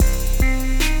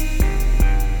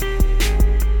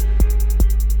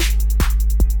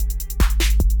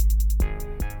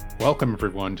Welcome,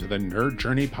 everyone, to the Nerd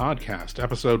Journey Podcast,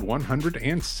 episode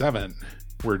 107.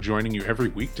 We're joining you every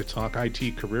week to talk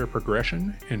IT career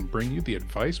progression and bring you the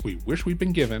advice we wish we'd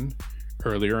been given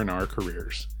earlier in our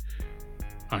careers.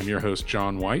 I'm your host,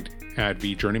 John White, at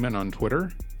VJourneyman on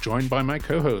Twitter, joined by my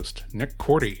co-host, Nick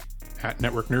Cordy, at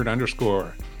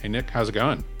NetworkNerd_. Hey, Nick, how's it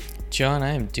going? John, I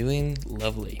am doing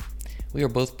lovely. We are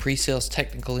both pre-sales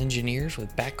technical engineers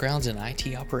with backgrounds in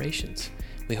IT operations.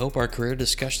 We hope our career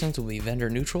discussions will be vendor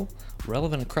neutral,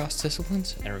 relevant across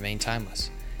disciplines, and remain timeless.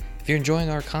 If you're enjoying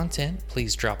our content,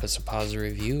 please drop us a positive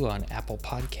review on Apple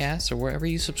Podcasts or wherever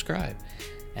you subscribe.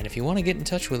 And if you want to get in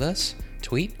touch with us,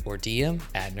 tweet or DM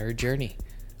at Nerd Journey.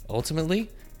 Ultimately,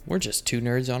 we're just two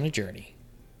nerds on a journey.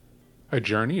 A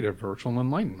journey to virtual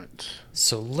enlightenment.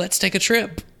 So let's take a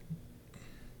trip.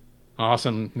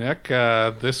 Awesome, Nick.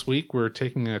 This week we're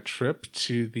taking a trip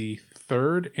to the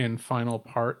third and final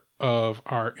part of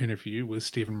our interview with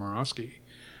Stephen Murawski.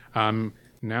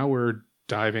 Now we're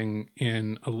diving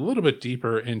in a little bit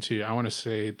deeper into, I want to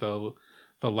say, the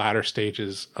latter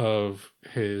stages of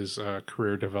his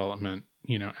career development,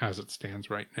 as it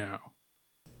stands right now.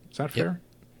 Is that fair? Yep,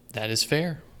 that is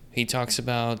fair. He talks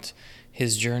about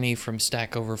his journey from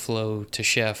Stack Overflow to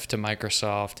Chef to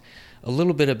Microsoft, a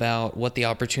little bit about what the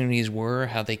opportunities were,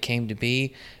 how they came to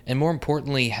be, and more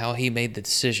importantly, how he made the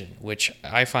decision, which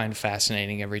I find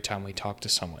fascinating every time we talk to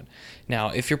someone. Now,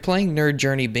 if you're playing Nerd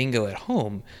Journey Bingo at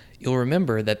home, you'll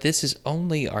remember that this is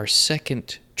only our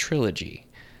second trilogy,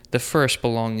 the first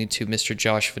belonging to Mr.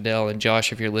 Josh Fidel. And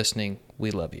Josh, if you're listening,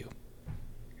 we love you.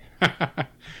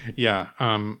 Yeah,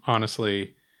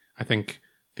 honestly, I think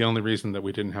the only reason that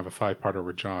we didn't have a 5-parter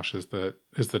with Josh is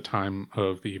the time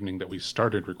of the evening that we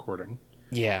started recording.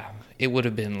 Yeah, it would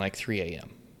have been like 3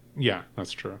 a.m. Yeah,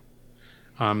 that's true.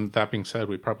 That being said,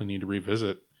 we probably need to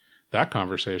revisit that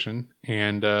conversation.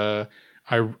 And I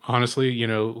honestly,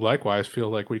 likewise feel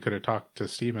like we could have talked to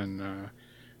Stephen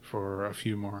for a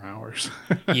few more hours.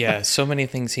 Yeah, so many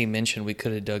things he mentioned we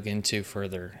could have dug into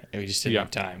further. We just didn't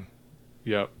have time.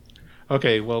 Yep.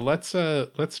 Okay, well, let's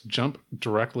jump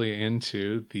directly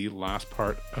into the last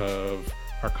part of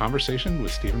our conversation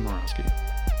with Stephen Murawski.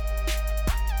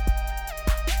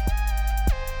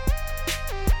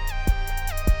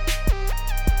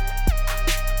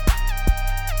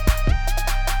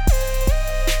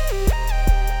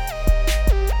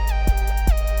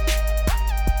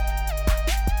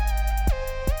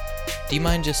 Do you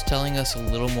mind just telling us a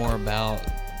little more about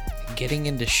getting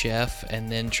into Chef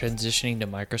and then transitioning to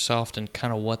Microsoft and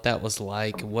kind of what that was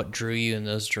like, what drew you in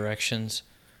those directions?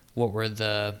 What were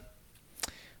the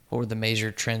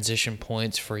major transition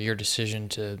points for your decision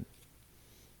to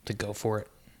go for it?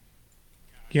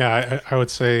 Yeah, I would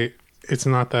say it's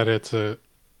not that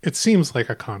it seems like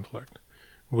a conflict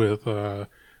with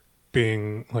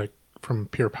being like from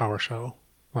pure PowerShell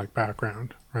like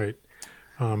background, right?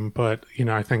 But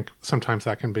I think sometimes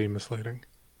that can be misleading.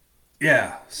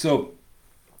 Yeah, so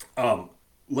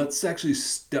let's actually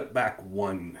step back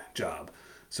one job.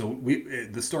 So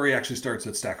the story actually starts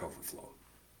at Stack Overflow.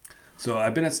 So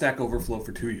I've been at Stack Overflow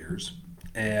for 2 years,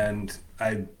 and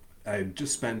I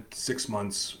just spent 6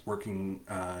 months working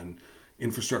on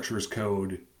infrastructure as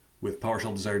code with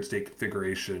PowerShell desired state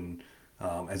configuration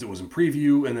as it was in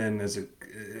preview, and then as it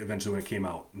eventually when it came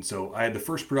out. And so I had the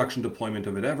first production deployment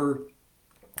of it ever.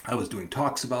 I was doing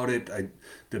talks about it. I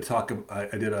did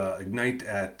a Ignite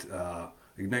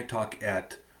talk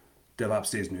at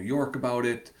DevOps Days New York about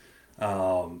it.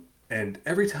 And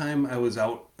every time I was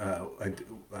out,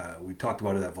 we talked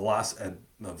about it at the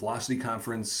Velocity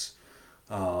conference.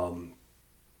 And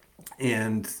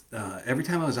every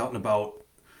time I was out and about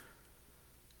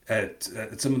at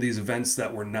some of these events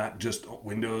that were not just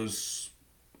Windows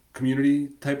community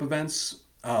type events,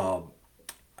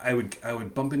 I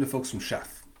would bump into folks from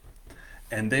Chef.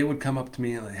 And they would come up to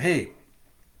me and like, hey,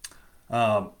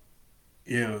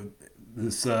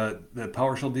 this the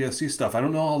PowerShell DSC stuff. I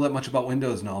don't know all that much about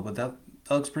Windows and all, but that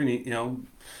looks pretty neat.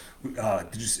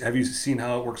 Have you seen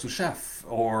how it works with Chef?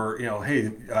 Or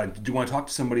hey, did you want to talk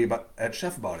to somebody at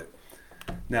Chef about it?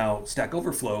 Now, Stack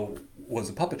Overflow was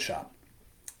a Puppet shop,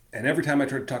 and every time I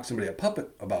tried to talk to somebody at Puppet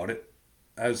about it,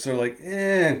 I was sort of like,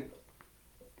 we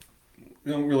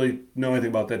don't really know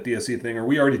anything about that DSC thing, or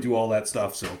we already do all that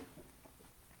stuff, so.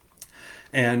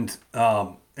 And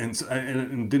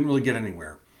didn't really get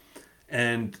anywhere.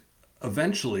 And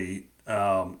eventually,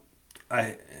 folks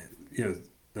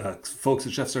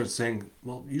at Chef started saying,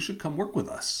 "Well, you should come work with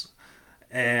us."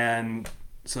 And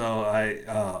so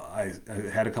I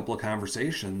had a couple of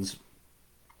conversations,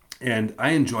 and I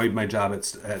enjoyed my job at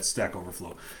Stack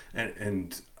Overflow,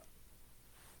 and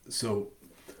so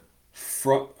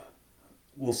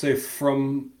we'll say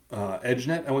from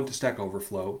EdgeNet, I went to Stack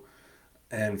Overflow,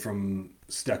 and from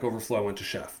Stack Overflow, I went to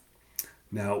Chef.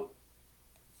 Now,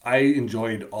 I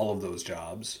enjoyed all of those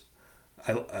jobs.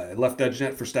 I left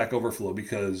EdgeNet for Stack Overflow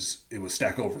because it was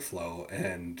Stack Overflow,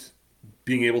 and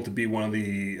being able to be one of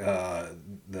the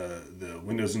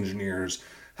Windows engineers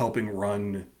helping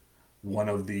run one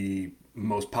of the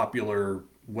most popular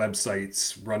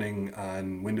websites running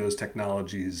on Windows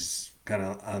technologies kind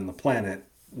of on the planet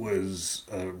was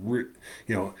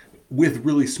with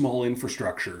really small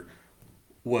infrastructure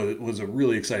was a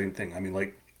really exciting thing. I mean,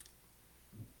 like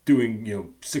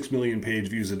doing 6 million page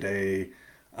views a day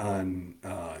on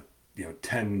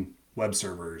 10 web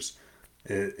servers,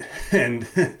 and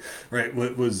right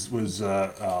was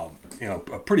a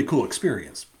pretty cool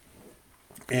experience.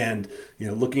 And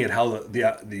looking at how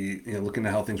the looking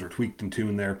at how things were tweaked and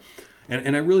tuned there,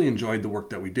 and I really enjoyed the work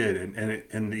that we did,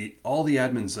 and all the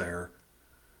admins there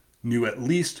knew at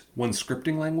least one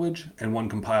scripting language and one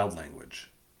compiled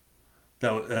language.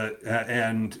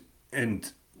 And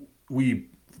we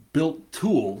built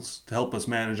tools to help us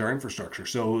manage our infrastructure.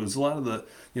 So it was a lot of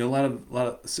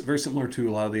very similar to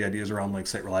a lot of the ideas around like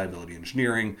site reliability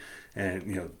engineering,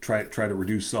 and try to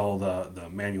reduce all the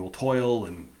manual toil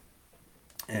and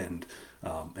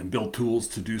build tools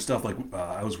to do stuff. Like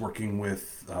I was working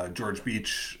with George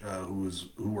Beach, who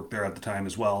worked there at the time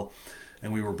as well,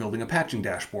 and we were building a patching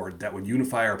dashboard that would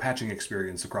unify our patching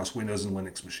experience across Windows and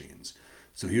Linux machines.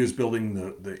 So he was building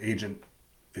the agent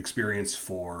experience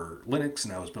for Linux,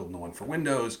 and I was building the one for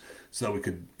Windows, so that we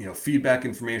could feedback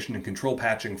information and control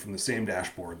patching from the same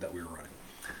dashboard that we were running.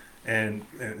 And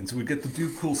so we get to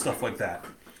do cool stuff like that.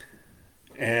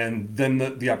 And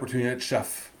then the opportunity at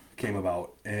Chef came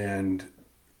about, and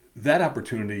that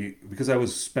opportunity, because I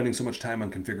was spending so much time on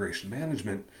configuration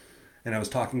management, and I was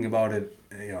talking about it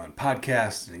on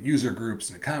podcasts and user groups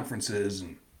and at conferences,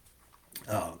 and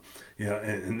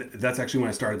and that's actually when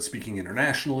I started speaking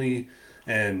internationally,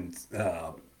 and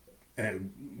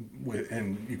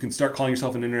you can start calling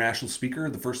yourself an international speaker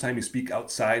the first time you speak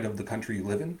outside of the country you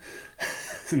live in.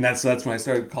 And that's when I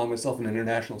started calling myself an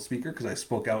international speaker, because I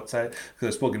spoke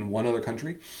in one other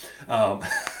country.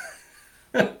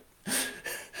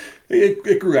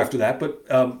 It grew after that, but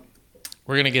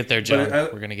we're gonna get there, John.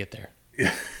 We're gonna get there.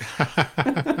 Yeah.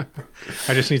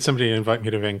 I just need somebody to invite me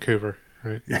to Vancouver,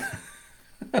 right? Yeah.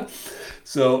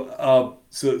 So I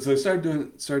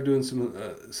started doing some.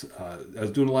 I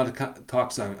was doing a lot of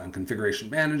talks on configuration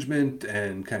management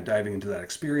and kind of diving into that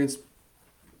experience.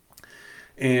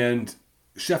 And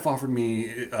Chef offered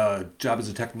me a job as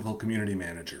a technical community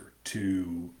manager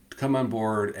to come on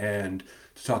board and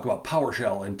to talk about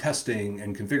PowerShell and testing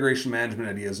and configuration management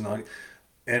ideas and all.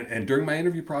 And during my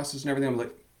interview process and everything, I'm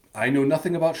like, I know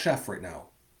nothing about Chef right now.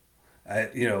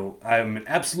 I'm an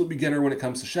absolute beginner when it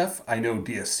comes to Chef. I know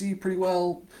DSC pretty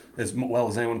well as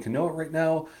anyone can know it right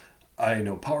now. I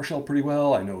know PowerShell pretty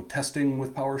well. I know testing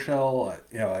with PowerShell.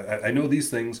 I know these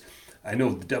things. I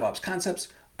know the DevOps concepts.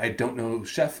 I don't know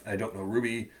Chef. I don't know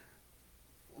Ruby.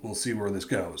 We'll see where this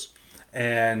goes.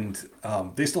 And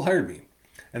they still hired me.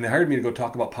 And they hired me to go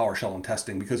talk about PowerShell and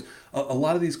testing, because a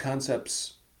lot of these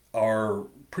concepts are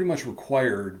pretty much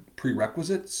required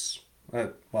prerequisites.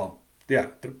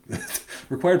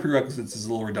 Required prerequisites is a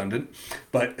little redundant,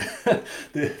 but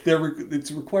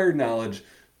it's required knowledge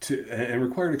and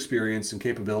required experience and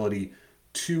capability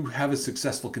to have a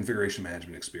successful configuration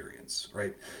management experience,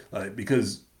 right?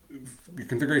 Because your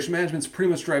configuration management is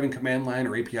pretty much driving command line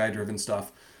or API driven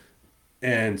stuff.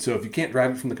 And so if you can't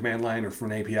drive it from the command line or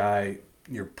from an API,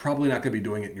 you're probably not going to be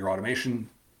doing it in your automation.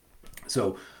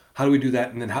 So how do we do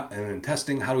that? And then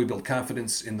testing, how do we build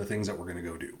confidence in the things that we're going to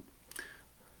go do?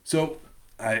 So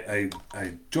I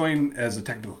joined as a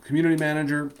technical community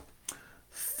manager.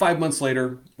 5 months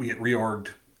later, we get reorged,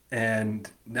 and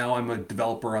now I'm a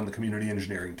developer on the community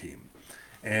engineering team,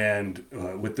 and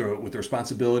with the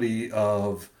responsibility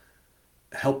of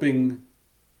helping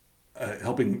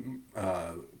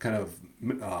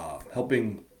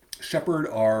shepherd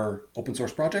our open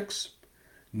source projects,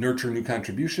 nurture new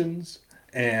contributions,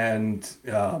 and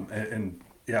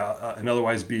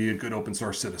otherwise be a good open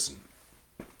source citizen.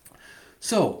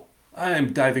 So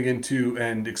I'm diving into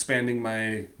and expanding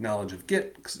my knowledge of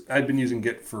Git, because I'd been using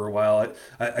Git for a while.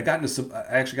 I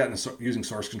actually got into using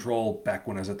source control back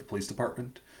when I was at the police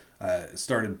department.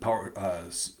 Started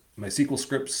my SQL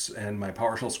scripts and my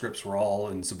PowerShell scripts were all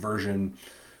in Subversion,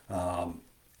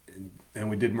 and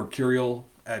we did Mercurial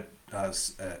at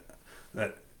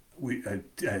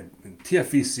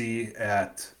TFVC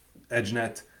at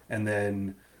EdgeNet, and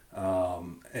then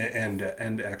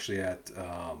and actually at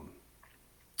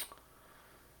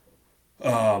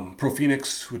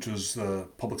ProPhoenix, which was the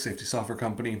public safety software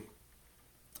company,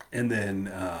 and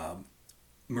then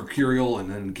Mercurial, and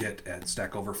then Git at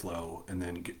Stack Overflow, and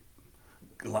then Git,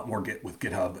 a lot more Git with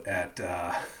GitHub at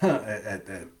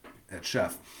at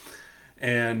Chef.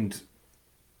 And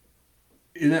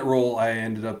in that role, I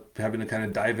ended up having to kind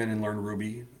of dive in and learn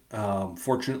Ruby.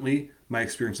 Fortunately, my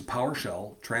experience with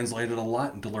PowerShell translated a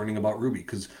lot into learning about Ruby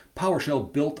because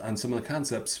PowerShell built on some of the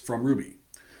concepts from Ruby.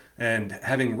 And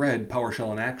having read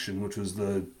PowerShell in Action, which was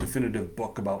the definitive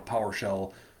book about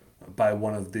PowerShell by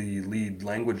one of the lead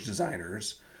language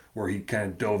designers, where he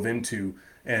kind of dove into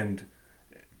and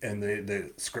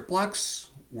the script blocks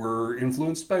were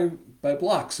influenced by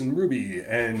blocks in Ruby,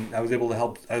 and I was able to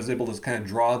help. I was able to kind of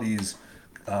draw these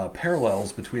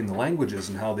parallels between the languages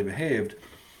and how they behaved.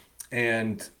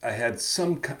 And I had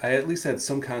some. I at least had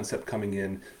some concept coming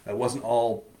in. It wasn't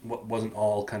all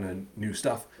kind of new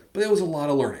stuff, but it was a lot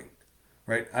of learning.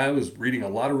 Right, I was reading a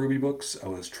lot of Ruby books. I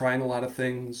was trying a lot of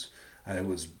things. I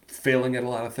was failing at a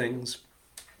lot of things.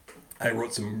 I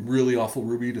wrote some really awful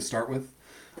Ruby to start with.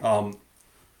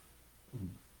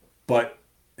 But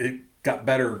it got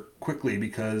better quickly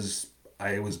because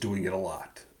I was doing it a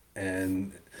lot,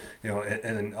 and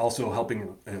and also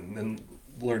helping and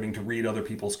learning to read other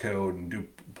people's code and do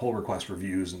pull request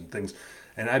reviews and things.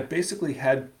 And I basically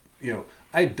had,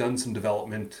 I had done some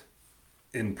development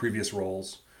in previous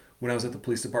roles. When I was at the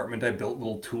police department, I built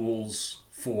little tools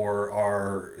for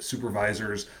our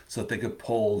supervisors so that they could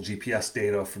pull GPS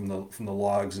data from the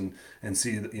logs and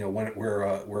see where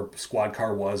a squad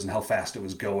car was and how fast it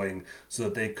was going, so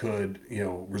that they could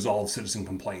resolve citizen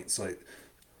complaints. Like,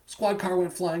 squad car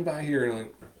went flying by here, and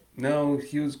like, no,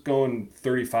 he was going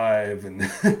 35, and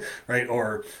right,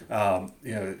 or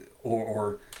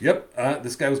yep,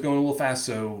 this guy was going a little fast,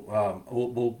 so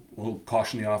we'll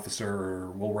caution the officer,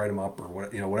 or we'll write him up, or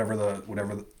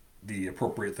whatever the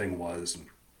appropriate thing was.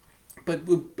 But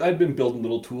I'd been building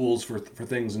little tools for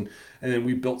things, and then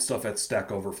we built stuff at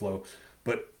Stack Overflow.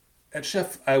 But at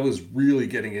Chef, I was really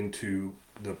getting into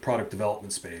the product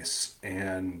development space,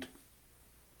 and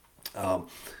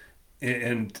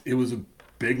it was a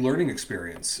big learning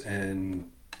experience.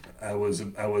 And I was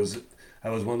one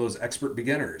of those expert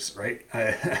beginners, right?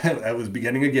 I was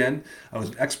beginning again. I was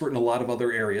an expert in a lot of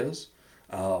other areas.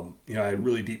 I had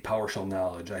really deep PowerShell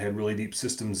knowledge. I had really deep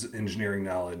systems engineering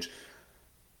knowledge.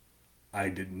 I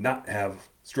did not have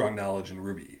strong knowledge in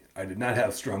Ruby. I did not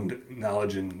have strong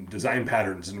knowledge in design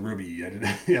patterns in Ruby. I did,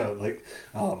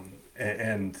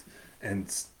 and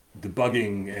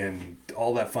debugging and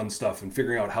all that fun stuff, and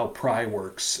figuring out how pry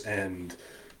works, and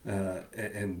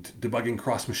debugging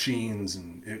cross machines,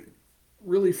 and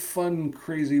really fun,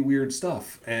 crazy, weird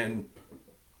stuff. And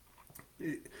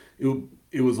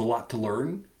it was a lot to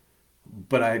learn,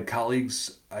 but I had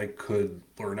colleagues I could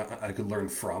learn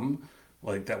from,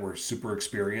 like, that were super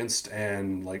experienced,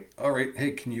 and like, all right,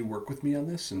 hey, can you work with me on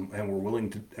this? And we're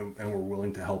willing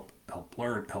to help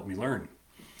me learn.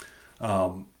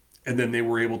 And then they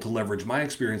were able to leverage my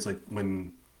experience, like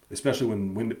especially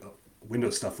when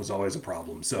Windows stuff was always a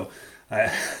problem. So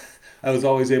I was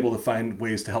always able to find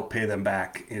ways to help pay them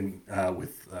back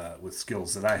with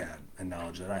skills that I had and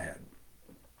knowledge that I had.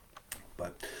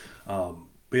 But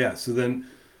yeah, so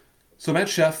I'm at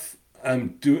Chef.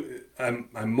 I'm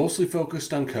mostly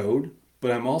focused on code,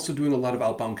 but I'm also doing a lot of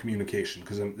outbound communication,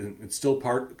 because it's still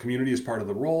community is part of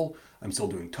the role. I'm still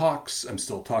doing talks. I'm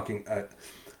still talking. I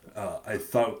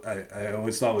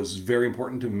always thought it was very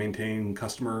important to maintain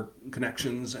customer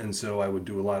connections, and so I would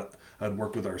do a lot. I'd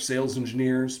work with our sales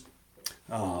engineers,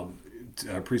 our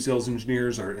pre-sales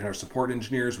engineers, and our support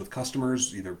engineers with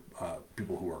customers, either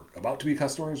people who are about to be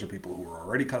customers or people who are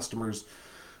already customers.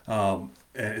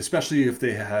 Especially if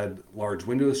they had large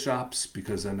Windows shops,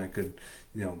 because then I could,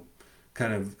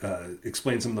 kind of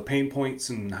explain some of the pain points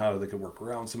and how they could work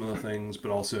around some of the things, but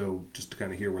also just to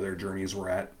kind of hear where their journeys were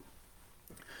at.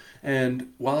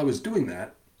 And while I was doing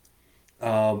that,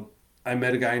 I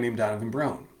met a guy named Donovan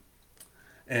Brown.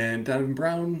 And Donovan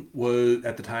Brown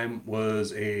at the time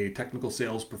was a technical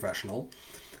sales professional,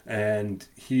 and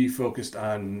he focused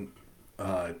on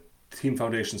Team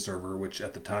Foundation Server, which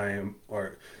at the time,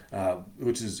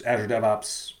 which is Azure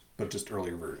DevOps, but just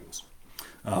earlier versions.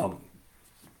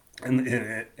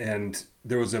 And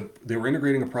they were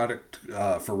integrating a product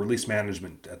for release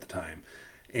management at the time,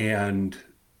 and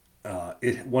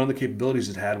one of the capabilities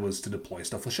it had was to deploy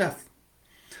stuff with Chef.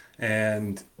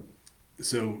 And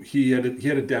so he had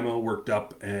a demo worked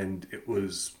up, and it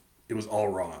was all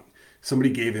wrong. Somebody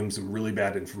gave him some really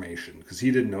bad information because he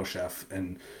didn't know Chef,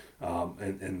 and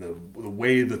the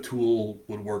way the tool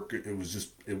would work, it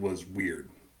was weird.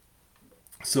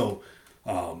 So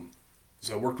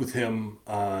So I worked with him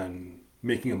on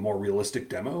making a more realistic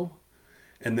demo,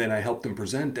 and then I helped him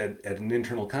present at an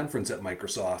internal conference at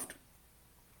Microsoft.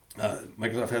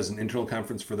 Microsoft has an internal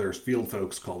conference for their field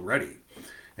folks called Ready.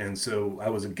 And so I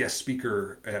was a guest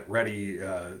speaker at Ready,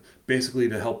 basically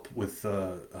to help with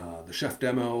the chef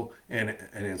demo and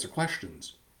answer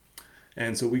questions.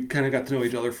 And so we kind of got to know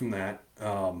each other from that.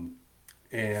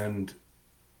 And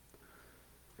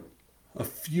a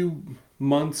few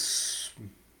months,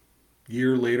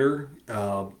 year later,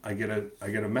 I get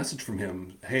a message from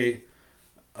him. Hey,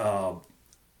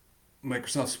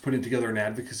 Microsoft's putting together an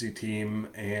advocacy team,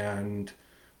 and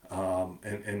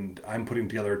I'm putting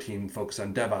together a team focused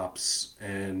on DevOps,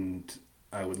 and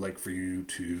I would like for you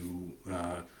to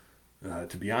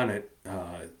be on it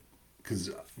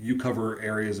because you cover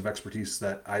areas of expertise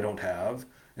that I don't have,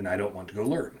 and I don't want to go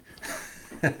learn.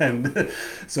 And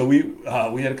so we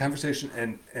had a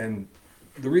conversation, and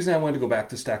the reason I wanted to go back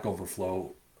to Stack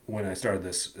Overflow when I started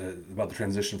this about the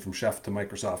transition from Chef to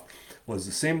Microsoft was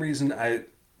the same reason I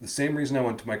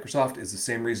went to Microsoft is the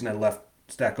same reason I left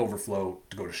Stack Overflow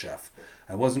to go to Chef.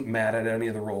 I wasn't mad at any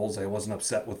of the roles. I wasn't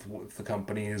upset with the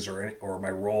companies or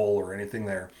my role or anything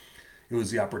there. It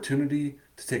was the opportunity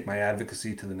to take my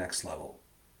advocacy to the next level.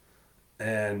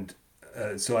 And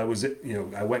so I was,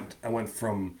 I went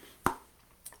from,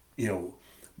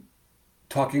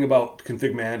 talking about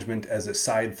config management as a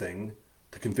side thing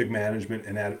to config management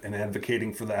and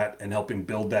advocating for that and helping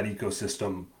build that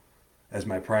ecosystem as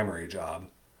my primary job,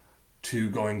 to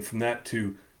going from that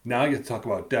to now I get to talk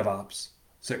about DevOps,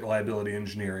 site reliability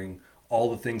engineering, all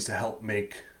the things to help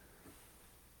make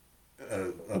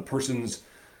a person's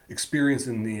experience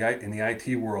in the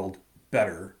IT world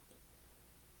better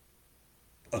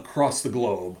across the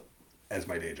globe as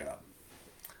my day job.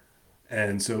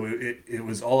 And so it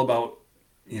was all about,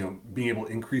 being able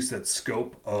to increase that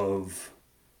scope of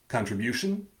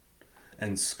contribution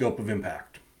and scope of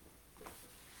impact.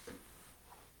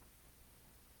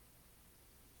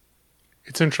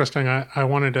 It's interesting. I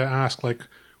wanted to ask, like,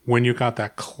 when you got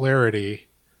that clarity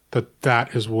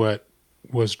that is what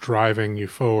was driving you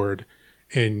forward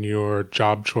in your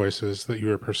job choices that you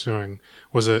were pursuing,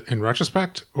 was it in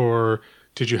retrospect, or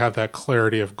did you have that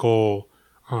clarity of goal,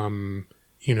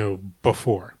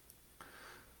 before?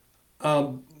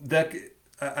 That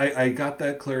I got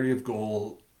that clarity of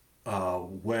goal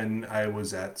when I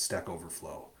was at Stack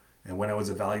Overflow and when I was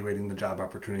evaluating the job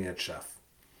opportunity at Chef.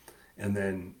 And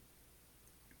then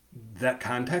that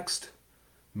context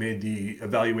made the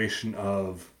evaluation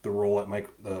of the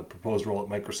the proposed role at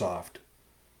Microsoft.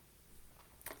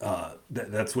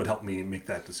 That's what helped me make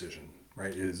that decision,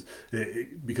 right?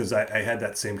 Because I had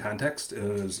that same context.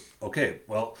 And it was okay.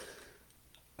 Well,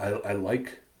 I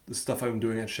like the stuff I'm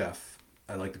doing at Chef.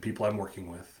 I like the people I'm working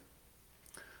with.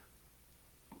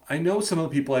 I know some of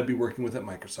the people I'd be working with at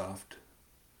Microsoft.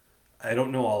 I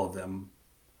don't know all of them.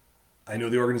 I know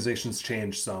the organization's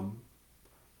changed some.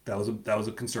 That was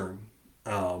a concern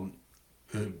of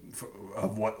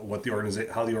what the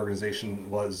how the organization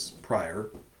was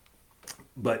prior,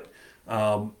 but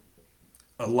a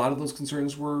lot of those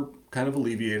concerns were kind of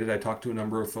alleviated. I talked to a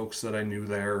number of folks that I knew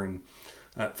there and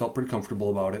felt pretty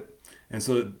comfortable about it. And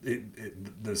so the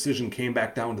decision came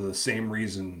back down to the same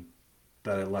reason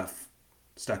that I left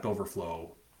Stack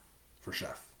Overflow for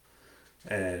Chef.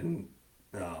 And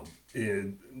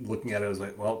looking at it, I was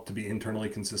like, well, to be internally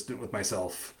consistent with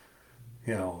myself,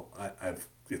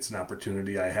 it's an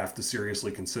opportunity I have to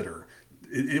seriously consider.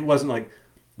 It wasn't like,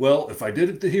 well, if I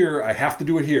did it here, I have to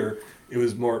do it here. It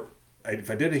was more,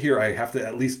 if I did it here, I have to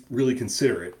at least really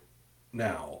consider it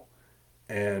now.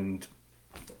 And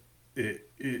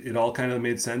it all kind of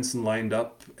made sense and lined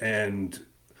up. And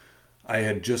I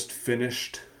had just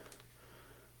finished.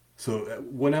 So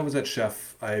when I was at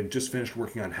Chef, I had just finished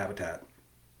working on Habitat.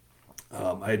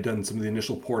 I had done some of the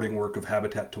initial porting work of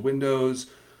Habitat to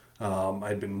Windows.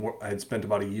 I'd spent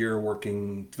about a year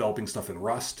developing stuff in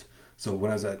Rust. So when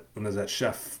I was at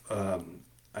Chef,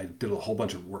 I did a whole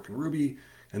bunch of work in Ruby,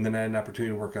 and then I had an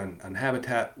opportunity to work on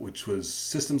Habitat, which was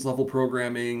systems level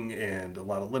programming and a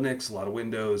lot of Linux, a lot of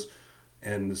Windows,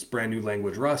 and this brand new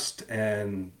language Rust.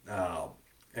 And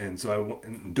so I went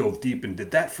and dove deep and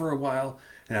did that for a while.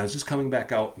 And I was just coming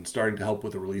back out and starting to help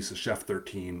with the release of Chef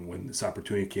 13 when this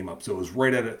opportunity came up. So it was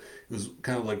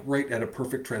kind of like right at a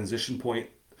perfect transition point.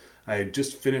 I had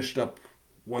just finished up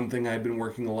one thing I'd been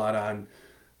working a lot on.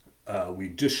 We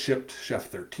just shipped Chef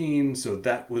 13, so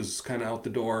that was kind of out the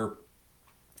door.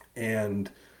 And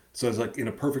so I was like in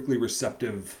a perfectly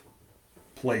receptive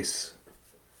place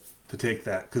to take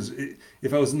that. Because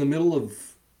if I was in the middle of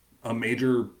a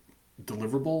major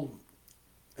deliverable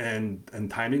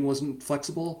and timing wasn't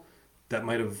flexible, that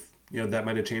might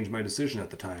have changed my decision at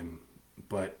the time,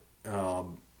 but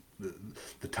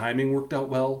the timing worked out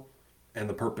well, and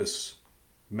the purpose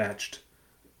matched.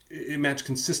 It matched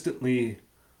consistently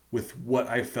with what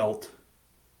I felt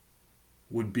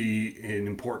would be an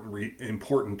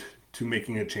important to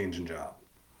making a change in job.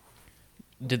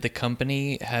 Did the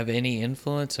company have any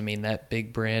influence? I mean, that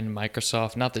big brand,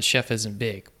 Microsoft, not that Chef isn't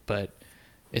big, but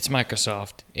it's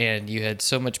Microsoft, and you had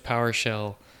so much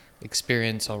PowerShell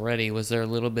experience already. Was there a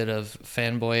little bit of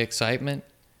fanboy excitement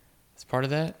as part of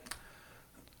that?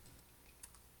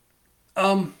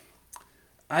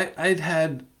 I'd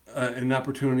had an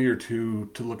opportunity or two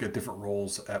to look at different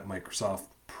roles at Microsoft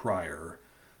prior.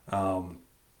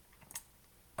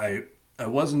 I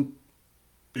wasn't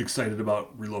excited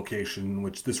about relocation,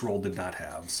 which this role did not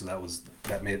have, so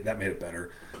that made it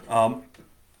better.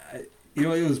 It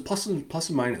was plus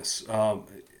and minus.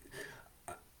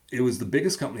 It was the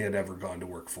biggest company I'd ever gone to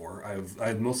work for.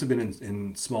 I've mostly been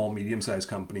in small, medium-sized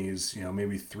companies,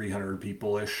 maybe 300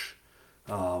 people-ish,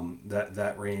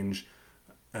 that range,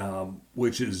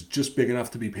 which is just big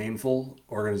enough to be painful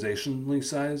organizationally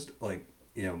sized. Like,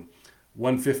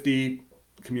 150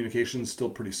 communication's still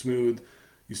pretty smooth.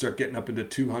 You start getting up into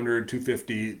 200,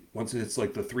 250. Once it's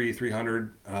like the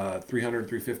 300,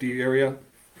 350 area,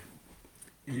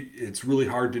 it's really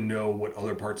hard to know what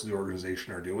other parts of the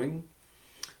organization are doing,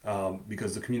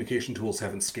 because the communication tools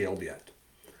haven't scaled yet.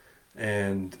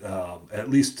 And at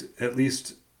least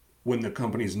when the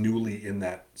company's newly in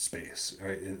that space,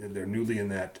 right? And they're newly in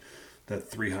that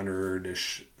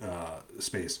 300-ish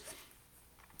space.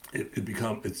 It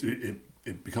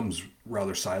becomes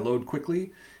rather siloed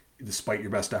quickly, despite your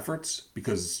best efforts,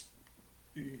 because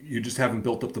you just haven't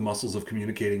built up the muscles of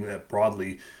communicating that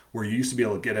broadly, where you used to be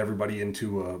able to get everybody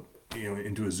into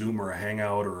a Zoom or a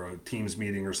Hangout or a Teams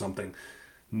meeting or something.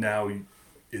 Now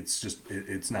it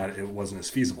wasn't as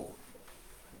feasible,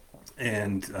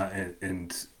 and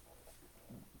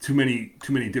too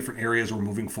many different areas were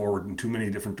moving forward in too many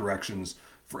different directions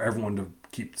for everyone to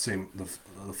keep the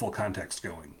full context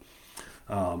going.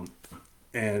 But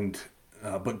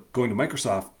going to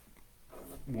Microsoft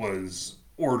was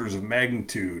orders of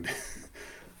magnitude,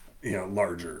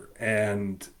 larger,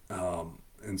 and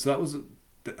so I was a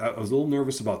little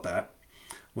nervous about that.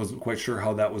 Wasn't quite sure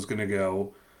how that was going to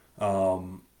go,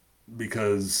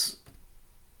 because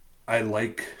I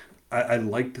liked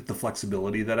the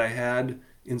flexibility that I had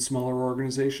in smaller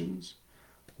organizations.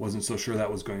 Wasn't so sure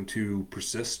that was going to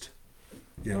persist,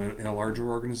 in a larger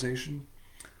organization.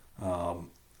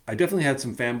 I definitely had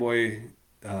some fanboy,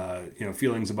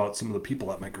 feelings about some of the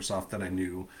people at Microsoft that I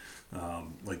knew,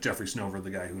 like Jeffrey Snover,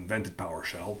 the guy who invented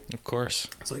PowerShell. Of course.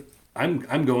 It's like,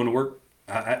 I'm going to work.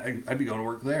 I'd be going to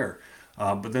work there.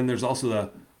 But then there's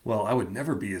also I'll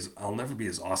never be as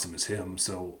awesome as him.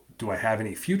 So do I have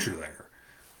any future there?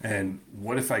 And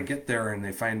what if I get there and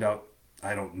they find out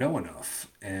I don't know enough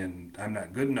and I'm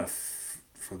not good enough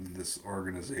for this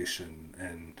organization?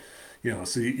 And,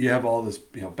 so you have all this,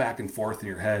 back and forth in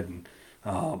your head. And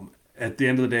at the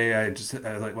end of the day, I was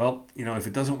like, well, if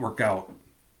it doesn't work out,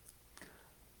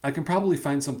 I can probably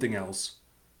find something else.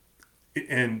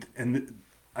 And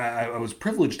I was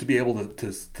privileged to be able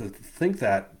to think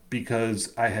that,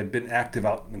 because I had been active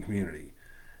out in the community,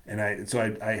 and I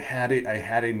had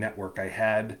a network. I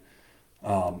had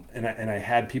I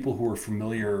had people who were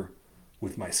familiar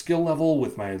with my skill level,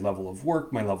 with my level of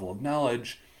work, my level of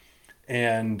knowledge,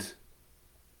 and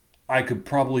I could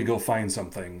probably go find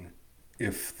something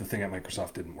if the thing at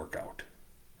Microsoft didn't work out.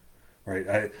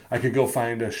 Right? I could go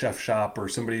find a chef shop or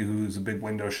somebody who's a big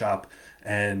window shop,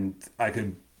 and I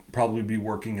could probably be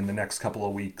working in the next couple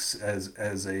of weeks as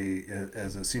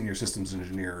a senior systems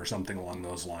engineer or something along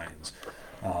those lines.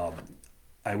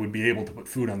 I would be able to put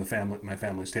food on my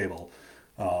family's table,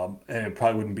 and it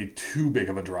probably wouldn't be too big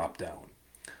of a drop down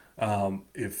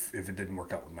if it didn't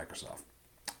work out with Microsoft.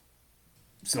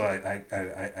 So I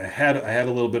had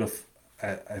a little bit of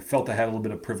I felt I had a little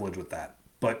bit of privilege with that,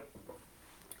 but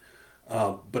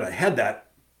I had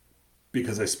that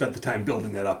because I spent the time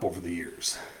building that up over the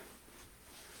years.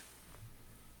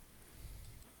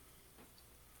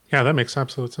 Yeah, that makes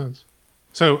absolute sense.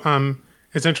 So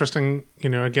it's interesting,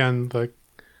 again,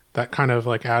 that kind of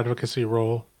like advocacy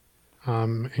role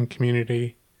in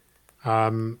community,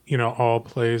 all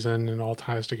plays in and all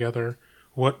ties together.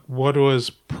 What was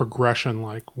progression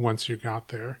like once you got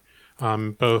there,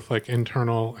 both like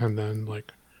internal and then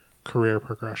like career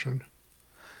progression?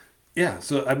 Yeah,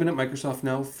 so I've been at Microsoft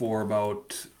now for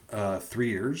about 3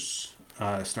 years.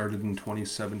 I started in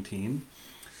 2017,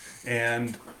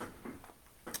 and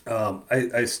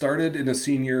I started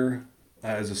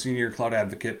as a senior cloud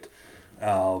advocate,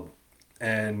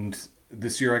 and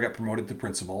this year I got promoted to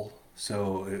principal.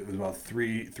 So it was about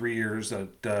three years to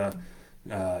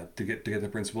get the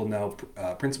principal. Now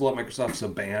principal at Microsoft is a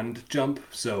band jump,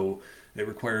 so it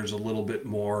requires a little bit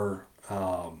more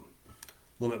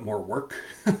work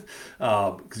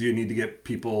because you need to get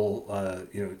people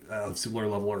of similar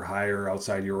level or higher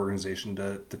outside your organization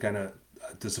to kind of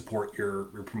to support your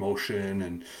promotion,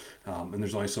 and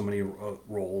there's only so many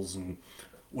roles and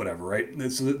whatever, right?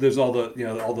 And so there's all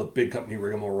the big company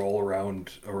rigmarole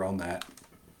around that.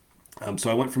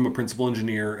 So I went from a principal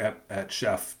engineer at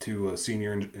Chef to a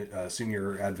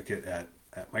senior advocate at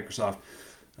Microsoft.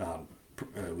 I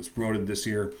was promoted this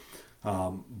year.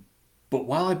 But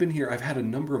while I've been here, I've had a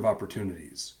number of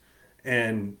opportunities.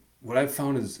 And what I've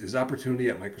found is opportunity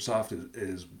at Microsoft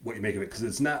is what you make of it. Because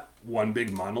it's not one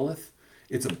big monolith.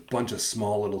 It's a bunch of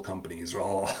small little companies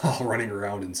all running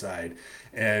around inside.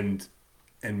 And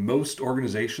most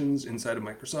organizations inside of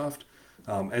Microsoft,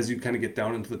 as you kind of get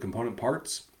down into the component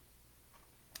parts,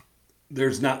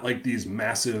 there's not like these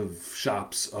massive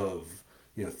shops of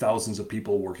thousands of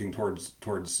people working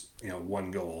towards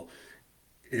one goal.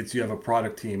 It's you have a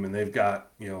product team and they've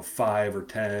got 5 or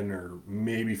 10 or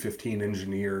maybe 15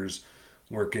 engineers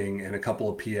working and a couple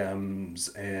of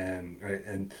PMs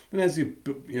and as you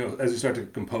start to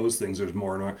compose things, there's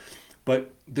more and more,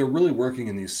 but they're really working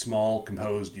in these small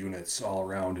composed units all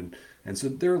around, and so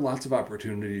there are lots of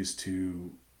opportunities to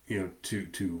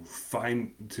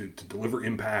deliver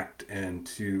impact and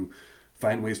to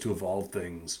find ways to evolve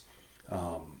things.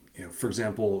 For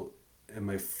example, after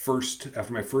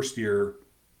my first year,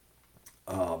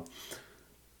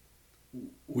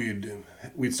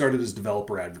 we'd started as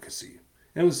developer advocacy.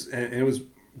 And it was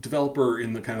developer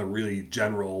in the kind of really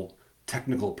general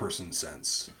technical person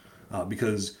sense,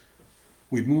 because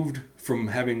we've moved from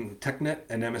having TechNet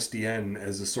and MSDN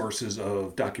as the sources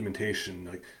of documentation.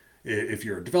 Like, if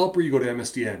you're a developer, you go to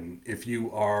MSDN. If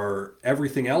you are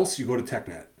everything else, you go to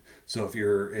TechNet. So if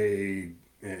you're a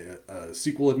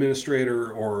SQL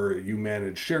administrator, or you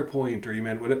manage SharePoint, or you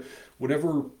manage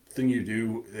whatever thing you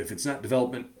do, if it's not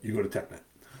development, you go to TechNet.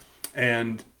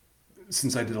 And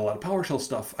since I did a lot of PowerShell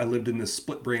stuff, I lived in this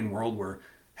split brain world where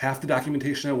half the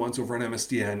documentation I want's over on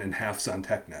MSDN and half's on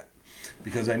TechNet,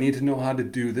 because I need to know how to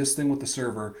do this thing with the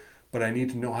server, but I need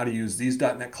to know how to use these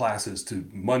 .NET classes to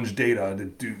munge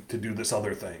data to do this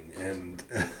other thing. And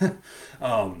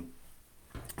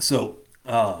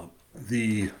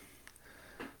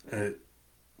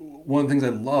one of the things I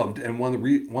loved, and one of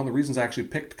the reasons I actually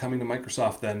picked coming to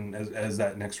Microsoft then as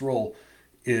that next role,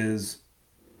 is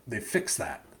they fixed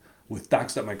that with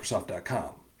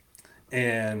docs.microsoft.com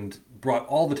and brought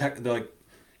all the tech. They're like,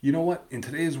 you know what? In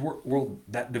today's world,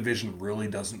 that division really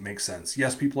doesn't make sense.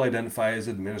 Yes, people identify as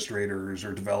administrators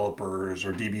or developers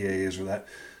or DBAs or that,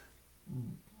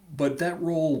 but that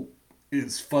role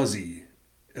is fuzzy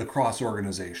across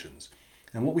organizations.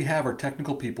 And what we have are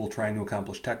technical people trying to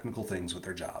accomplish technical things with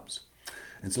their jobs.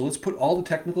 And so let's put all the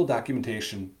technical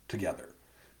documentation together.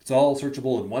 It's all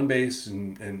searchable in one base,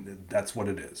 and that's what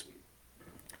it is.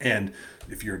 And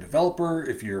if you're a developer,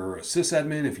 if you're a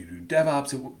sysadmin, if you do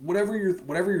DevOps, whatever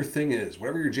your thing is,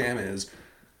 whatever your jam is,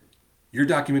 your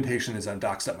documentation is on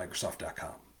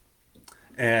docs.microsoft.com.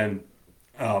 And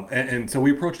so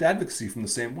we approached advocacy from the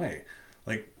same way.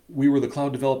 Like, we were the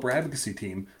cloud developer advocacy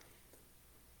team,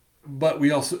 but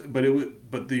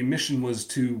the mission was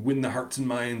to win the hearts and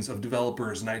minds of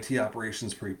developers and IT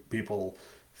operations people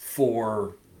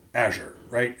for Azure,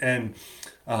 right? And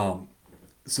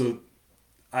so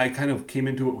I kind of came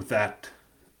into it with that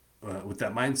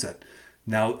mindset.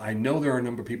 Now I know there are a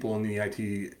number of people in the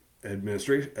IT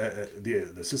administration,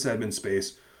 the sysadmin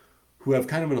space, who have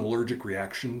kind of an allergic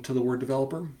reaction to the word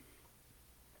developer,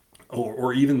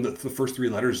 or even the first three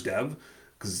letters dev,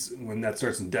 because when that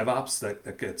starts in DevOps,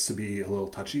 that gets to be a little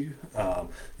touchy.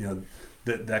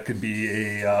 That could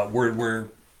be a word where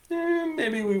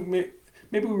maybe we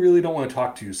really don't want to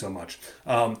talk to you so much.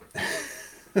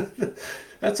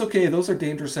 That's okay. Those are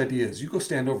dangerous ideas. You go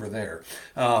stand over there.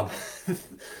 And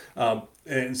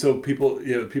so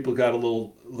people got a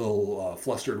little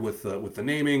flustered with the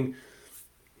naming.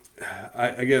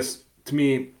 I guess, to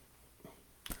me,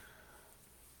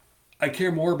 I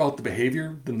care more about the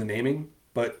behavior than the naming.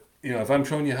 But if I'm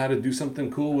showing you how to do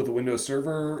something cool with a Windows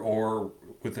Server or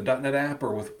with a .NET app,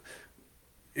 or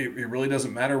it really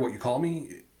doesn't matter what you call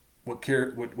me. What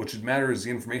should matter is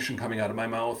the information coming out of my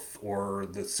mouth, or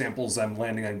the samples I'm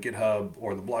landing on GitHub,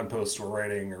 or the blog posts we're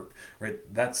writing, or right.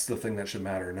 That's the thing that should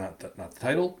matter, not the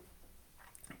title.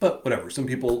 But whatever. Some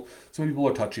people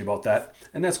are touchy about that,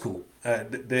 and that's cool.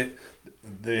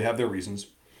 They have their reasons,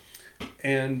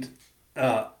 and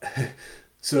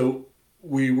so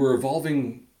we were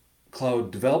evolving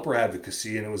cloud developer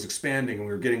advocacy, and it was expanding, and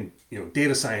we were getting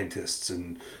data scientists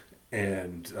and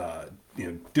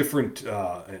different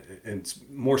and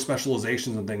more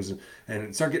specializations and things, and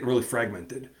it started getting really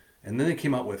fragmented. And then they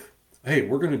came out with, hey,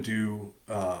 we're going to do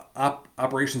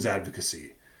operations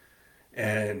advocacy,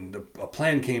 and a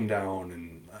plan came down,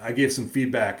 and I gave some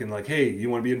feedback and like, hey, you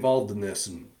want to be involved in this?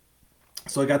 And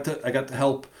so I got to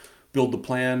help build the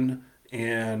plan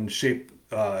and shape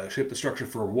the structure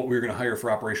for what we were going to hire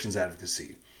for operations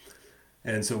advocacy.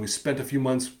 And so we spent a few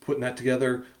months putting that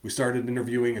together. We started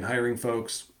interviewing and hiring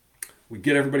folks. We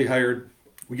get everybody hired.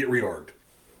 We get reorged.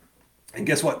 And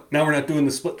guess what? Now we're not doing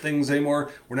the split things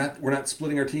anymore. We're not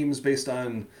splitting our teams based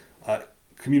on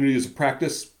communities of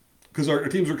practice, because our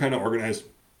teams were kind of organized.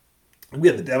 We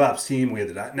had the DevOps team. We had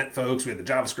the .NET folks. We had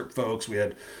the JavaScript folks. We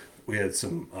had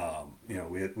some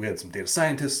we had some data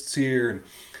scientists here,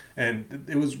 and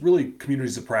it was really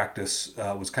communities of practice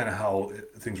was kind of how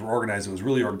things were organized. It was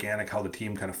really organic how the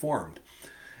team kind of formed.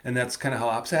 And that's kind of how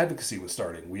ops advocacy was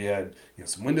starting. We had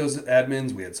some Windows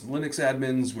admins, we had some Linux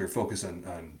admins. We were focused on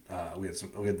we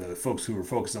had the folks who were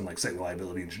focused on like site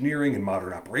reliability engineering and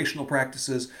modern operational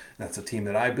practices. And that's a team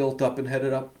that I built up and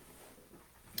headed up.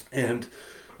 And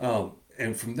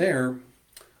from there,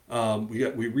 we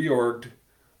reorged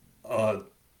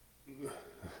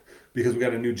because we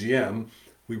got a new GM.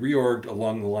 We reorged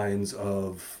along the lines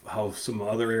of how some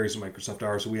other areas of Microsoft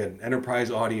are. So we had an enterprise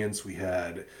audience, we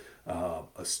had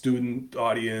a student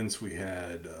audience, we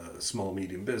had a small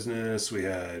medium business, we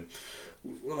had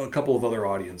a couple of other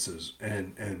audiences,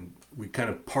 and we kind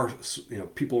of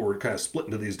people were kind of split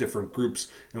into these different groups,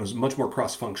 and it was much more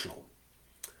cross-functional.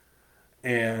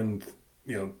 And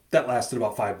that lasted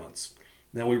about 5 months.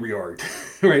 Then we reorged,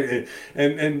 right?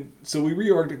 And so we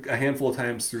reorged a handful of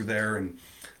times through there,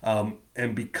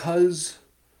 and because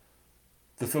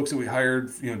the folks that we hired,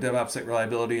 DevOps, site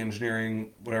reliability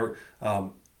engineering, whatever,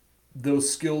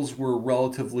 those skills were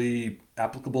relatively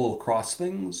applicable across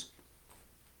things.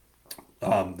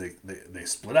 They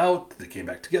split out, they came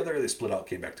back together, they split out,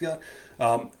 came back together.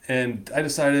 And I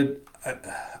decided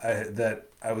that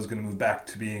I was going to move back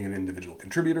to being an individual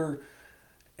contributor,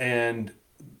 and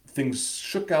things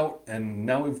shook out, and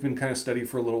now we've been kind of steady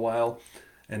for a little while.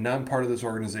 And now I'm part of this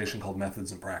organization called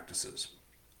Methods and Practices.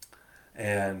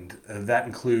 And that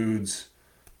includes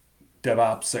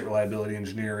DevOps, site reliability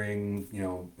engineering,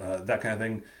 that kind of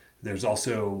thing. There's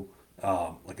also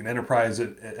like an enterprise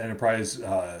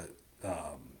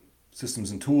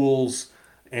systems and tools,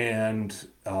 and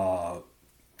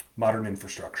modern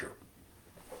infrastructure.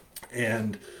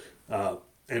 And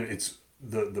it's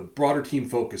the broader team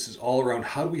focus is all around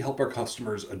how do we help our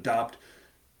customers adopt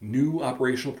new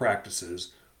operational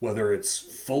practices, whether it's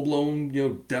full-blown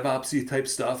DevOps-y type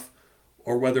stuff,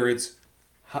 or whether it's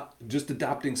just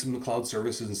adopting some of the cloud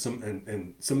services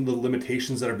and some of the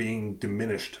limitations that are being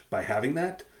diminished by having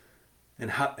that, and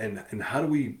how do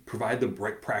we provide the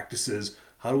right practices?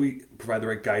 How do we provide the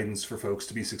right guidance for folks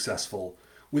to be successful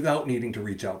without needing to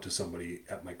reach out to somebody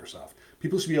at Microsoft?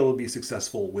 People should be able to be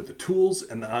successful with the tools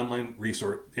and the online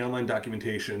resource, the online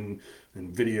documentation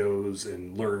and videos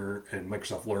and Learn and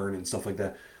Microsoft Learn and stuff like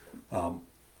that.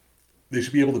 They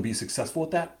should be able to be successful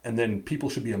with that, and then people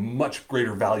should be a much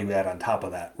greater value add on top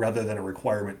of that, rather than a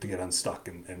requirement to get unstuck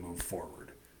and move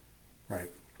forward, right?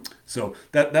 So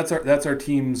that's our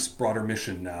team's broader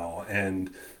mission now, and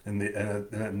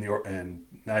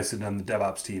I sit on the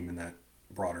DevOps team in that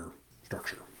broader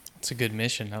structure. It's a good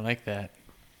mission. I like that.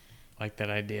 I like that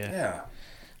idea.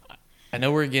 Yeah. I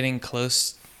know we're getting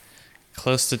close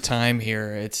to time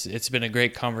here. It's been a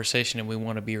great conversation, and we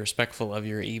want to be respectful of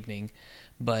your evening,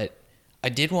 but I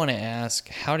did want to ask,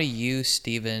 how do you,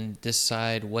 Stephen,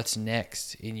 decide what's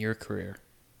next in your career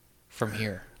from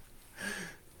here?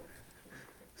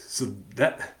 So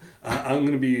that I'm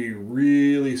going to be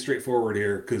really straightforward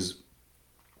here, because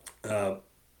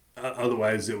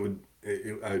otherwise I would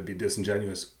be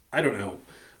disingenuous. I don't know.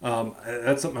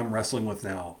 That's something I'm wrestling with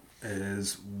now.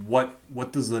 Is what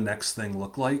does the next thing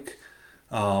look like?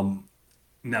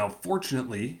 Now,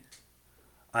 fortunately,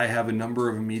 I have a number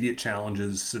of immediate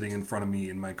challenges sitting in front of me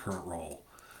in my current role.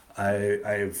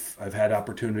 I've had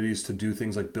opportunities to do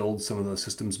things like build some of the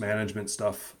systems management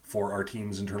stuff for our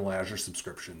team's internal Azure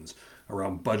subscriptions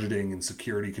around budgeting and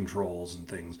security controls and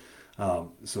things.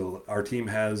 So our team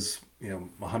has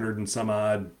 100 and some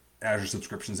odd Azure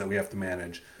subscriptions that we have to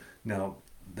manage. Now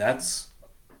that's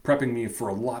prepping me for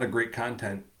a lot of great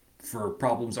content for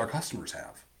problems our customers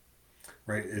have.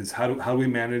 Right? Is how do we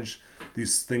manage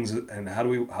these things, and how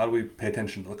do we pay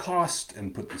attention to the cost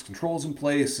and put these controls in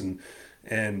place and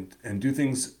do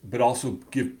things, but also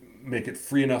make it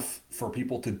free enough for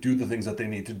people to do the things that they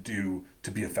need to do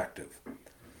to be effective,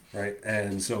 right?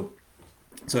 And so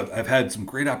I've had some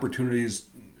great opportunities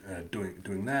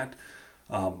doing that.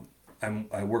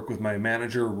 I work with my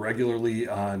manager regularly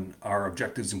on our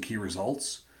objectives and key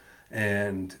results,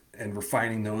 and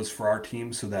refining those for our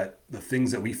team so that the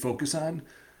things that we focus on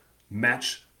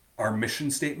match our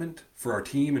mission statement for our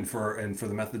team and for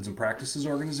the methods and practices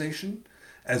organization,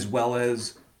 as well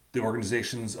as the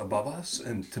organizations above us,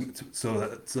 and so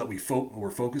that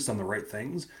we're focused on the right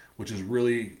things, which is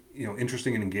really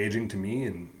interesting and engaging to me.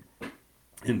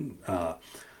 And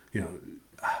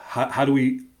how do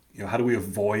we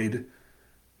avoid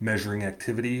measuring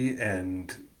activity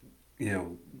and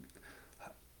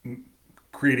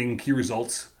creating key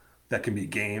results that can be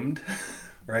gamed,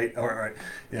 right? Or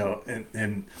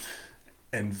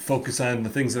and focus on the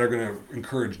things that are going to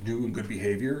encourage new and good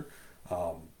behavior.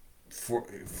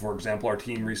 For example, our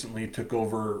team recently took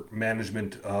over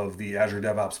management of the Azure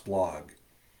DevOps blog,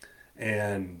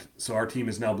 and so our team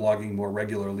is now blogging more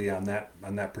regularly on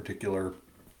that particular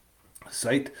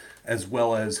site, as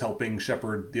well as helping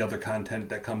shepherd the other content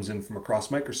that comes in from across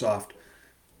Microsoft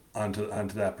onto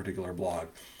that particular blog.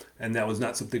 And that was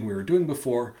not something we were doing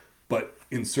before, but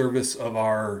in service of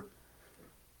our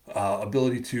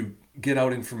ability to get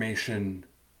out information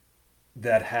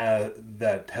that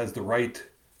has the right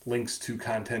links to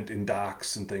content in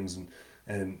docs and things,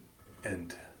 and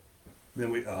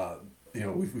then we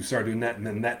started doing that, and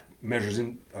then that measures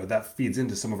in, or that feeds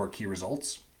into some of our key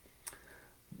results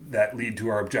that lead to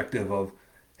our objective of,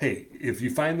 hey, if you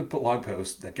find the blog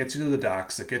post that gets you to the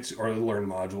docs, or the learn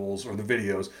modules or the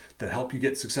videos that help you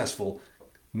get successful,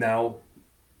 now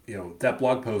that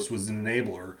blog post was an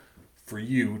enabler for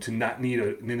you to not need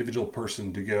an individual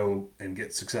person to go and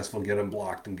get successful, get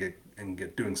unblocked, and get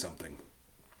doing something.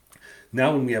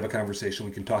 Now when we have a conversation,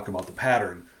 we can talk about the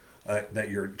pattern that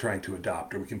you're trying to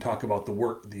adopt, or we can talk about the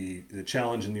work, the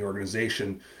challenge in the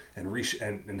organization,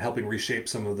 and helping reshape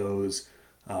some of those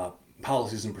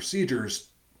policies and procedures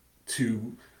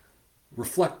to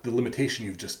reflect the limitation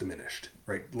you've just diminished,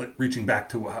 right? Reaching back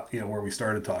to where we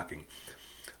started talking,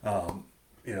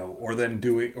 or then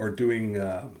doing.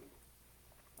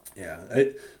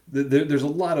 There's a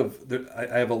lot of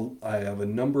I have a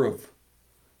number of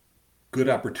good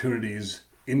opportunities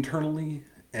internally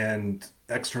and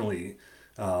externally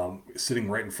sitting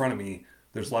right in front of me.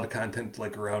 There's a lot of content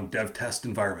like around dev test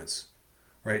environments,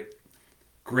 right?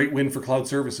 Great win for cloud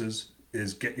services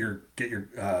is get your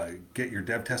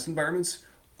dev test environments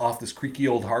off this creaky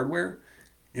old hardware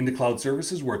into cloud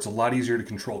services, where it's a lot easier to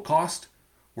control cost,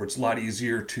 where it's a lot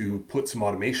easier to put some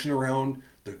automation around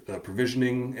the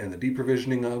provisioning and the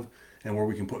deprovisioning of, and where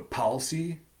we can put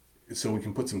policy, so we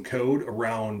can put some code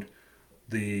around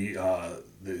the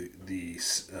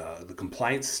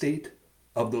compliance state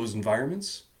of those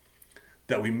environments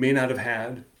that we may not have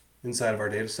had inside of our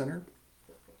data center.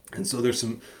 And so there's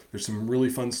some really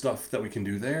fun stuff that we can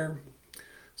do there.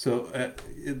 So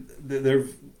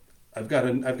I've got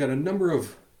a number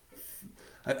of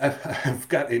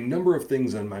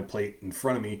things on my plate in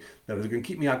front of me that are going to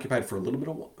keep me occupied for a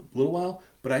little while.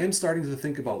 But I am starting to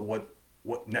think about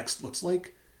what next looks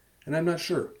like, and I'm not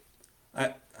sure.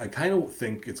 I kind of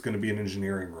think it's going to be an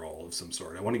engineering role of some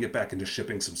sort. I want to get back into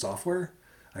shipping some software.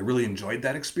 I really enjoyed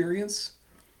that experience,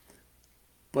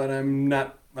 but I'm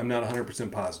not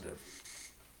 100% positive.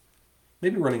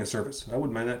 Maybe running a service. I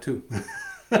wouldn't mind that too.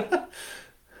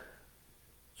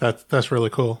 That's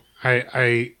really cool.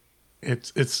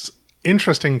 It's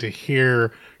interesting to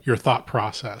hear your thought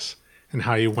process and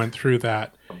how you went through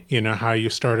that. How you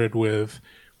started with,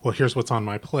 well, here's what's on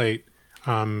my plate.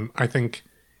 I think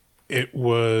it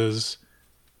was,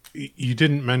 you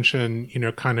didn't mention,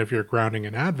 kind of your grounding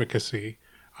in advocacy.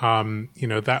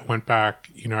 That went back,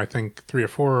 I think 3 or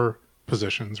 4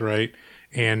 positions, right?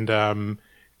 And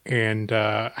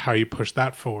how you push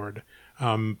that forward.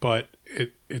 But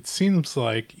it seems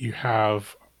like you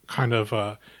have kind of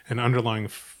an underlying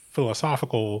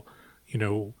philosophical,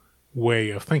 way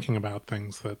of thinking about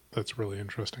things that's really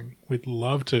interesting. We'd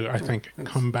love to, I think,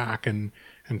 come back and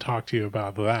talk to you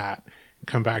about that.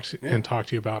 Come back and talk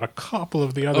to you about a couple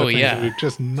of the other things that we've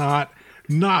just not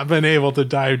been able to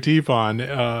dive deep on.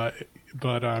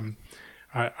 But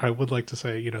I would like to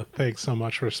say, thanks so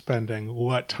much for spending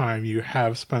what time you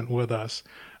have spent with us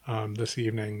this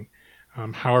evening,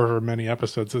 however many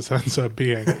episodes this ends up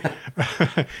being.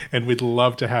 And we'd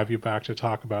love to have you back to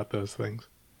talk about those things.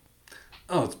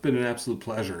 Oh, it's been an absolute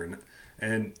pleasure.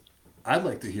 And I'd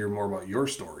like to hear more about your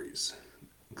stories,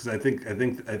 because I think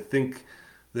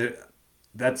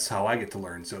that's how I get to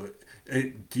learn. So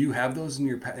do you have those in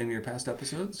your past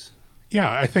episodes? Yeah,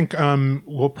 I think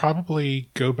we'll probably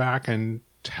go back and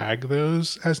tag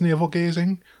those as navel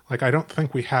gazing. Like, I don't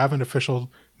think we have an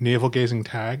official navel gazing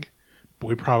tag, but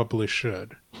we probably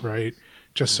should, right?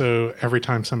 Just so every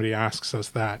time somebody asks us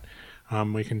that,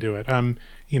 we can do it.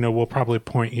 We'll probably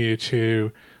point you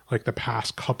to like the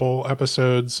past couple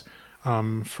episodes.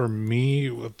 For me,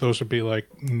 those would be like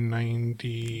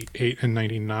 98 and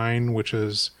 99, which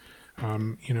is,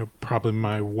 probably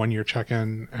my 1 year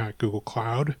check-in at Google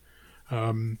Cloud.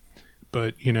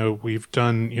 But we've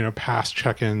done past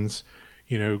check-ins,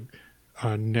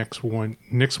 Nick's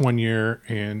 1 year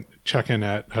and check-in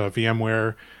at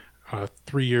VMware,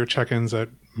 3 year check-ins at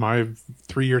my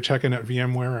 3 year check-in at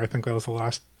VMware. I think that was the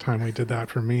last time we did that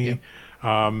for me.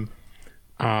 Yep.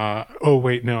 Oh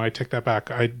wait, no, I take that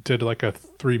back. I did like a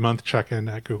 3 month check-in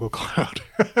at Google Cloud.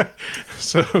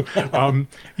 So,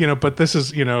 but this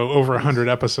is, over 100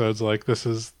 episodes. Like this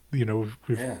is, we've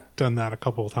done that a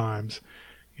couple of times,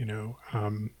 new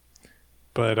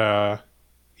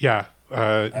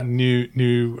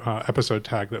episode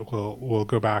tag that we'll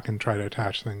go back and try to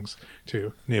attach things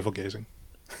to navel gazing.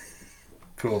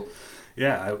 Cool.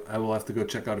 Yeah, I will have to go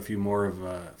check out a few more of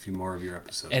your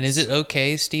episodes. And is it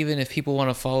okay, Stephen, if people want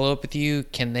to follow up with you,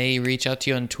 can they reach out to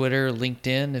you on Twitter,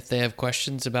 LinkedIn, if they have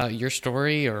questions about your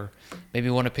story or maybe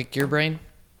want to pick your brain?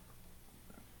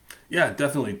 Yeah,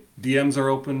 definitely. DMs are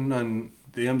open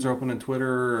on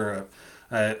Twitter.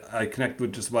 I connect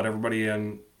with just about everybody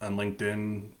on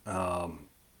LinkedIn.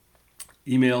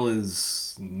 Email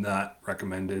is not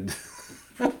recommended,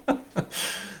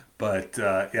 but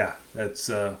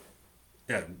that's.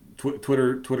 Yeah,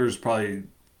 Twitter's probably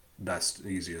best,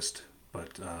 easiest,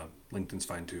 but LinkedIn's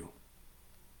fine too.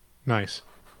 Nice.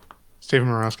 Stephen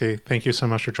Murawski, thank you so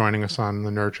much for joining us on the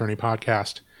Nerd Journey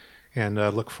podcast, and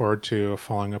look forward to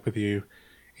following up with you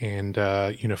and,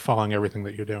 following everything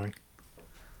that you're doing.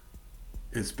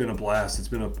 It's been a blast. It's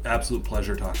been an absolute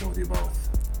pleasure talking with you both.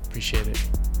 Appreciate it.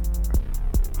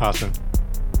 Awesome.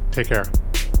 Take care.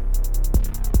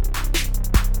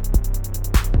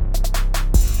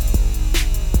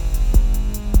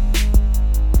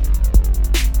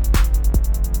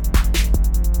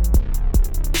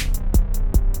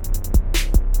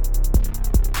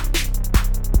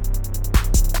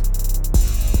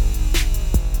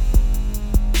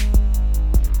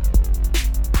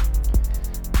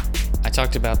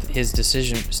 Talked about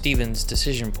Stephen's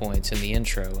decision points in the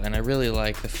intro, and I really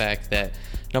like the fact that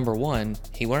number one,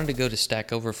 he wanted to go to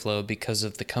Stack Overflow because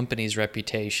of the company's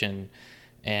reputation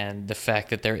and the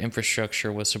fact that their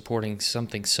infrastructure was supporting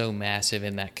something so massive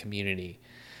in that community.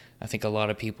 I think a lot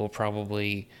of people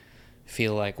probably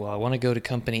feel like, well, I want to go to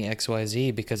company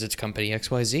XYZ because it's company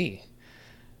XYZ.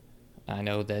 I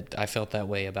know that I felt that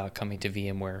way about coming to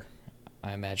VMware.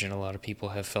 I imagine a lot of people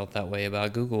have felt that way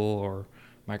about Google or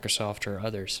Microsoft or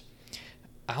others.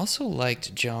 I also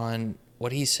liked, John,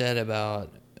 what he said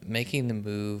about making the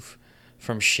move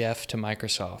from Chef to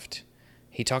Microsoft.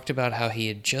 He talked about how he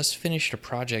had just finished a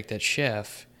project at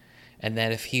Chef, and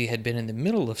that if he had been in the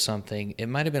middle of something, it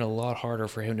might have been a lot harder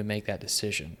for him to make that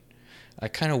decision. I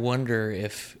kind of wonder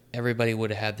if everybody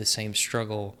would have had the same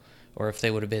struggle or if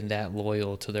they would have been that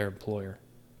loyal to their employer.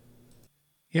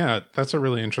 Yeah, that's a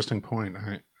really interesting point.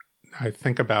 I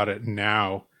think about it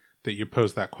now that you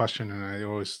pose that question,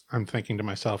 and I'm thinking to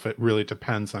myself, it really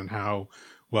depends on how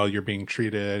well you're being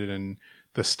treated and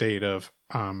the state of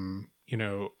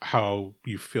how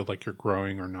you feel like you're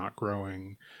growing or not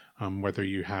growing, whether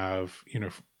you have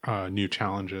new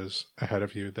challenges ahead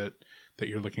of you that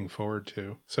you're looking forward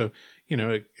to. So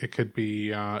it could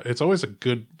be it's always a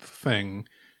good thing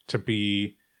to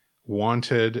be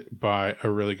wanted by a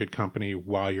really good company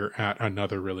while you're at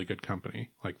another really good company.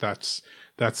 Like that's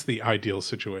the ideal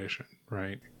situation,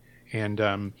 right? And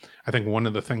I think one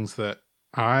of the things that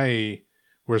I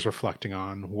was reflecting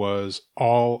on was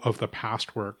all of the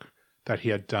past work that he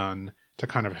had done to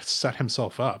kind of set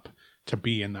himself up to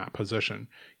be in that position,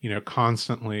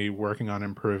 constantly working on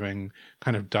improving,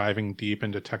 kind of diving deep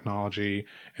into technology.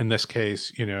 In this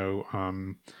case,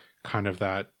 kind of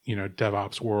that,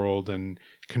 DevOps world and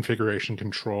configuration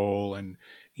control and,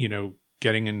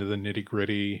 getting into the nitty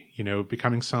gritty,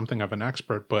 becoming something of an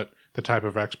expert, but the type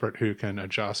of expert who can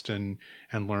adjust and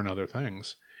learn other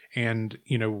things. And,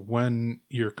 when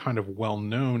you're kind of well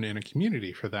known in a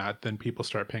community for that, then people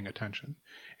start paying attention.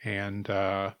 And,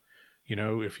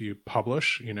 if you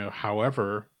publish,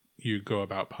 however you go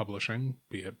about publishing,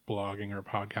 be it blogging or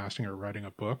podcasting or writing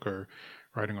a book or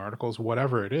writing articles,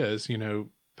 whatever it is,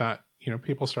 that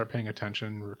people start paying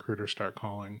attention, recruiters start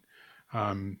calling,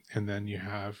 and then you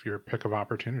have your pick of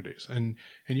opportunities, and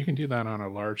you can do that on a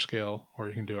large scale or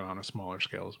you can do it on a smaller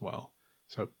scale as well.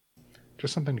 So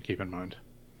just something to keep in mind.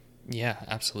 Yeah,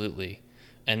 absolutely.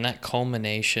 And that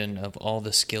culmination of all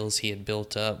the skills he had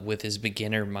built up with his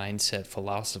beginner mindset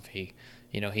philosophy.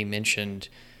 He mentioned,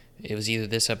 it was either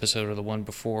this episode or the one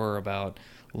before, about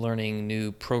learning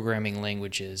new programming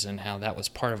languages and how that was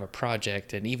part of a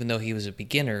project. And even though he was a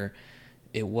beginner,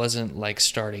 it wasn't like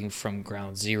starting from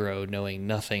ground zero knowing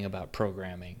nothing about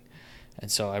programming. And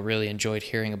so I really enjoyed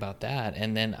hearing about that.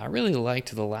 And then I really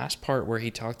liked the last part where he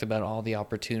talked about all the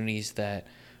opportunities that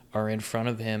are in front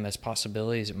of him as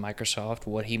possibilities at Microsoft,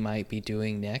 what he might be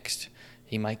doing next.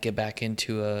 He might get back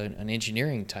into an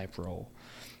engineering type role.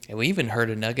 And we even heard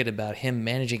a nugget about him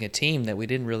managing a team that we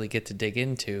didn't really get to dig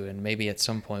into, and maybe at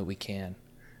some point we can.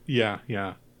 Yeah.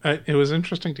 It was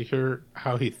interesting to hear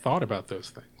how he thought about those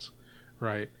things,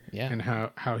 right? Yeah. And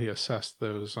how he assessed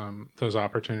those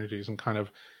opportunities and kind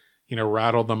of,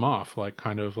 rattled them off, like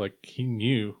he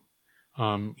knew,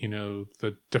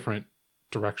 the different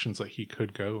directions that he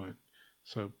could go in.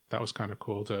 So that was kind of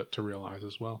cool to realize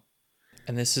as well.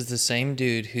 And this is the same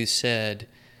dude who said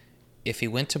if he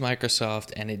went to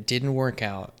Microsoft and it didn't work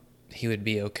out, he would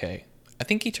be okay. I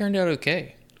think he turned out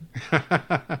okay.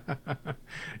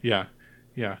 Yeah.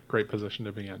 Great position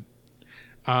to be in.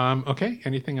 Okay.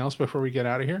 Anything else before we get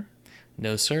out of here?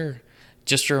 No, sir.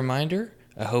 Just a reminder,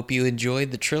 I hope you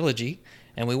enjoyed the trilogy,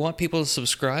 and we want people to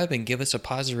subscribe and give us a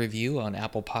positive review on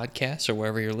Apple Podcasts or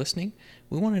wherever you're listening.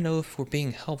 We want to know if we're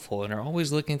being helpful and are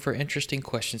always looking for interesting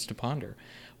questions to ponder.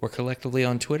 We're collectively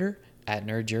on Twitter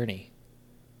 @NerdJourney.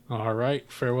 All right.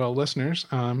 Farewell, listeners.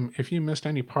 If you missed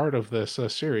any part of this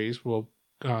series, we'll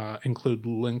include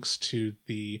links to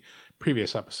the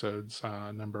previous episodes,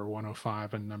 number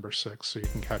 105 and number 6, so you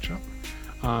can catch up.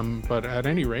 But at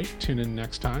any rate, tune in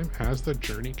next time as the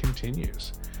journey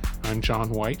continues. I'm John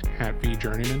White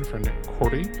 @VJourneyman for Nick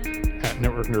Cordy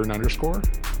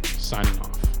 @NetworkNerd_, signing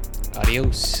off.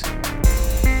 Adios.